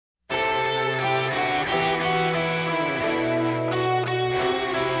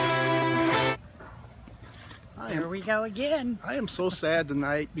we go again. I am so sad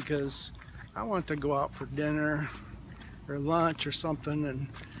tonight because I want to go out for dinner or lunch or something, and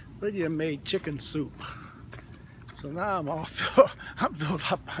Lydia made chicken soup. So now I'm filled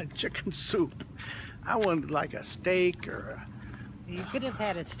up on chicken soup. I wanted like a steak or a... You could have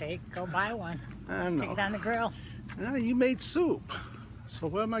had a steak. Go buy one. I Stick know. it on the grill. No, you made soup. So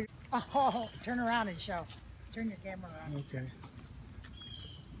what am I... Oh, turn around and show. Turn your camera on. Okay.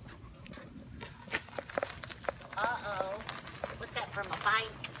 Uh-oh. What's that, from a bike?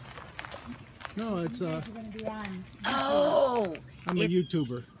 No, it's You're gonna be on. Oh! I'm a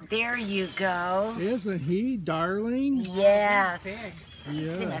YouTuber. There you go. Isn't he, darling? Yes. Big. He's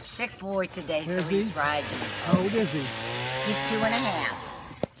been a sick boy today, so Is he's he? riding. How old is he? He's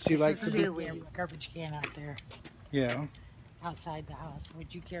 2.5. Does he like is to be... Louie. Garbage can out there Yeah. outside the house.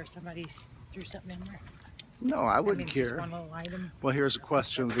 Would you care if somebody threw something in there? No, I wouldn't Just care. one little item. Well, here's a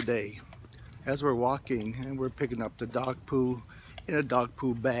question of the day. As we're walking and we're picking up the dog poo in a dog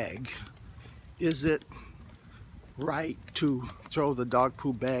poo bag, is it right to throw the dog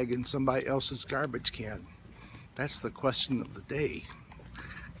poo bag in somebody else's garbage can? That's the question of the day.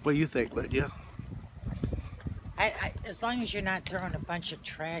 What do you think, Lydia? As long as you're not throwing a bunch of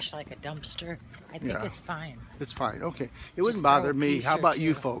trash like a dumpster, I think Yeah. it's fine. It's fine, okay. It Just wouldn't throw bother a me. piece How or about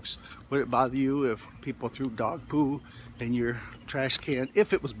you two. folks? Would it bother you if people threw dog poo in your trash can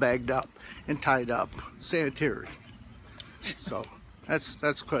if it was bagged up and tied up, sanitary? So that's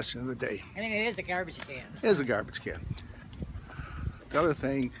the question of the day. I mean, it is a garbage can. It is a garbage can. The other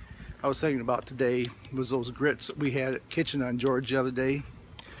thing I was thinking about today was those grits that we had at Kitchen on George the other day.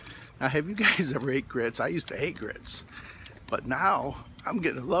 Now, have you guys ever ate grits? I used to hate grits, but now I'm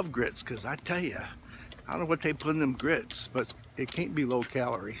getting to love grits because I tell you, I don't know what they put in them grits, but it can't be low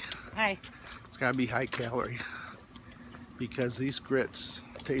calorie. Hi. It's got to be high calorie because these grits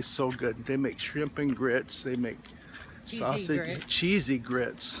taste so good. They make shrimp and grits. They make cheesy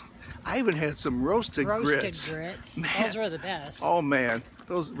grits. I even had some roasted grits. Man. Those were the best. Oh man,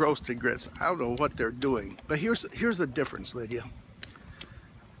 those roasted grits. I don't know what they're doing. But here's the difference, Lydia.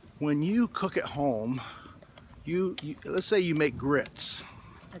 When you cook at home, you let's say you make grits.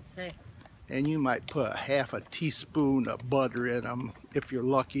 Let's say. And you might put half a teaspoon of butter in them if you're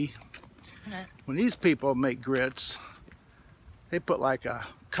lucky. When these people make grits, they put like a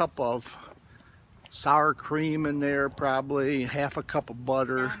cup of sour cream in there, probably half a cup of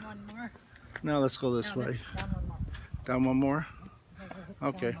butter. Down one more. Now let's go this way. Down one more. Down one more?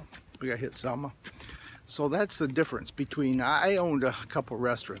 Okay, we got to hit Selma. So that's the difference between, I owned a couple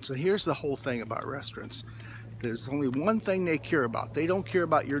restaurants, and here's the whole thing about restaurants. There's only one thing they care about. They don't care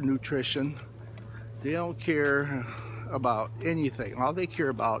about your nutrition. They don't care about anything. All they care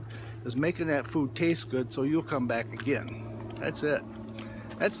about is making that food taste good so you'll come back again. That's it.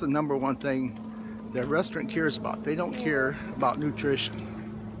 That's the number one thing that restaurant cares about. They don't care about nutrition.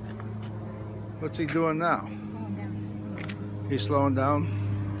 What's he doing now? He's slowing down.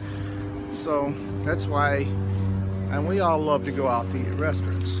 So that's why, and we all love to go out to eat at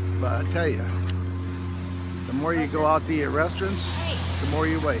restaurants, but I tell you, the more you go out to eat at restaurants, the more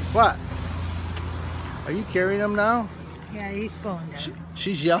you weigh. What? Are you carrying him now? Yeah, he's slowing down.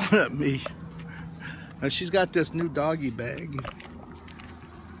 She's yelling at me. Now she's got this new doggy bag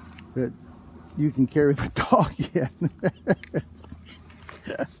that you can carry the dog in.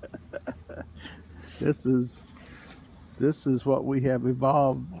 This is what we have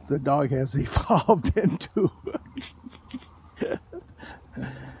evolved. The dog has evolved into.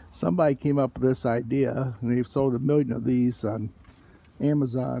 Somebody came up with this idea, and they've sold 1 million of these on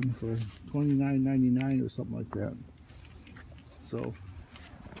Amazon for $29.99 or something like that. So.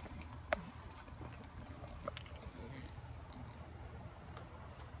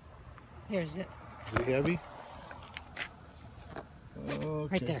 Here's it. Is it heavy? Okay.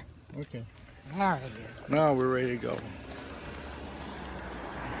 Right there. Okay. There it is. Now we're ready to go.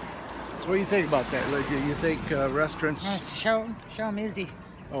 So what do you think about that, Lydia? You think restaurants... Let's show him Izzy.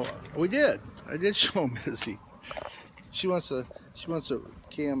 Oh, we did. I did show him Izzy. She wants a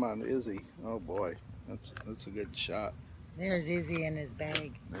cam on Izzy. Oh boy, that's a good shot. There's Izzy in his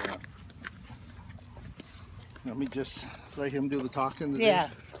bag. Yeah. Let me just let him do the talking today. Yeah.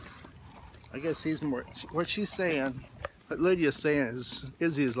 I guess he's more, what she's saying, what Lydia's saying is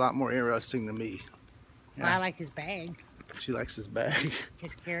Izzy is a lot more interesting to me. Yeah. Well, I like his bag. She likes his bag.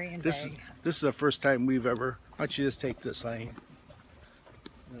 His carrying bag. This is the first time we've ever, why don't you just take this lane?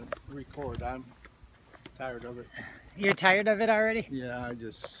 Record, I'm tired of it. You're tired of it already? Yeah,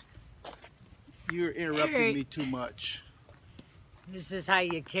 you're interrupting me too much. This is how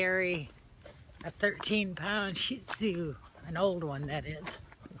you carry a 13-pound Shih Tzu, an old one that is.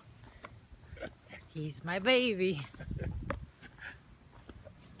 He's my baby.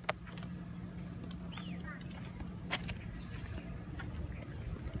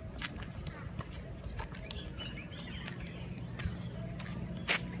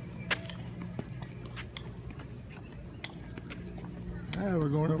 We're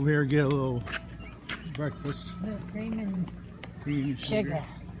going over here and get a little breakfast. Cream and Cream, sugar.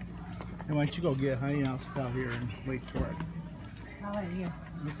 And why don't you go get honey? I'll stop here and wait for it. How are you?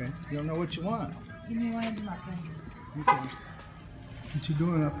 Okay. You don't know what you want. Give me one of the muffins. Okay. What you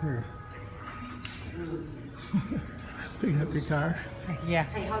doing up here? Picking up your car? Yeah.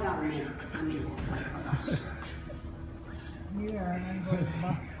 Hey, hold on a minute. I'm in this place. Hold on. You are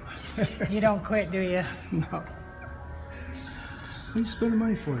unbelievable. You don't quit, do you? No. What are you spending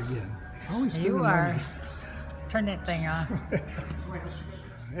money for again? Always spending You are. money. Turn that thing on.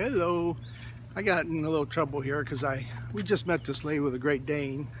 Hello. I got in a little trouble here because we just met this lady with a Great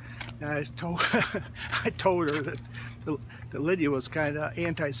Dane. And I told her that Lydia was kind of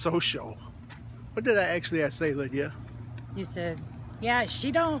antisocial. What did I say, Lydia? You said, yeah,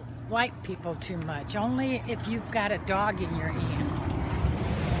 she don't like people too much. Only if you've got a dog in your hand.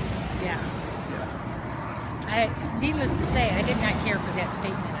 Yeah. Needless to say, I did not care for that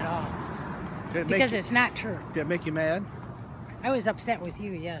statement at all. Because it's not true. Did it make you mad? I was upset with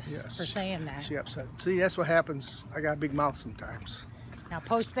you, yes, Yes. for saying that. She upset. See, that's what happens. I got a big mouth sometimes. Now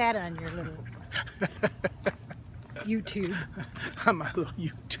post that on your little YouTube. On my little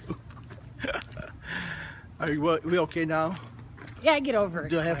YouTube. Are we okay now? Yeah, get over it.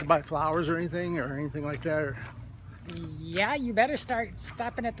 Do I have to buy flowers or anything like that? Or? Yeah, you better start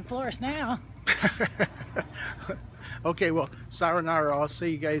stopping at the florist now. Okay, well, sayonara. I'll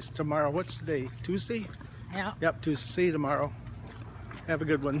see you guys tomorrow. What's today? Tuesday? Yeah. Yep, Tuesday. See you tomorrow. Have a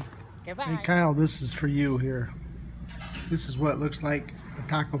good one. Goodbye. Hey Kyle, this is for you here. This is what it looks like a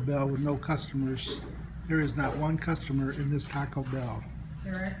Taco Bell with no customers. There is not one customer in this Taco Bell.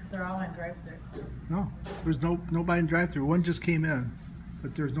 They're all in drive-thru. No, there's nobody in drive-thru. One just came in,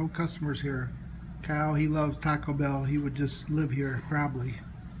 but there's no customers here. Kyle, he loves Taco Bell. He would just live here probably.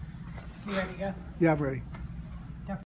 You ready to go? Yeah, I'm ready.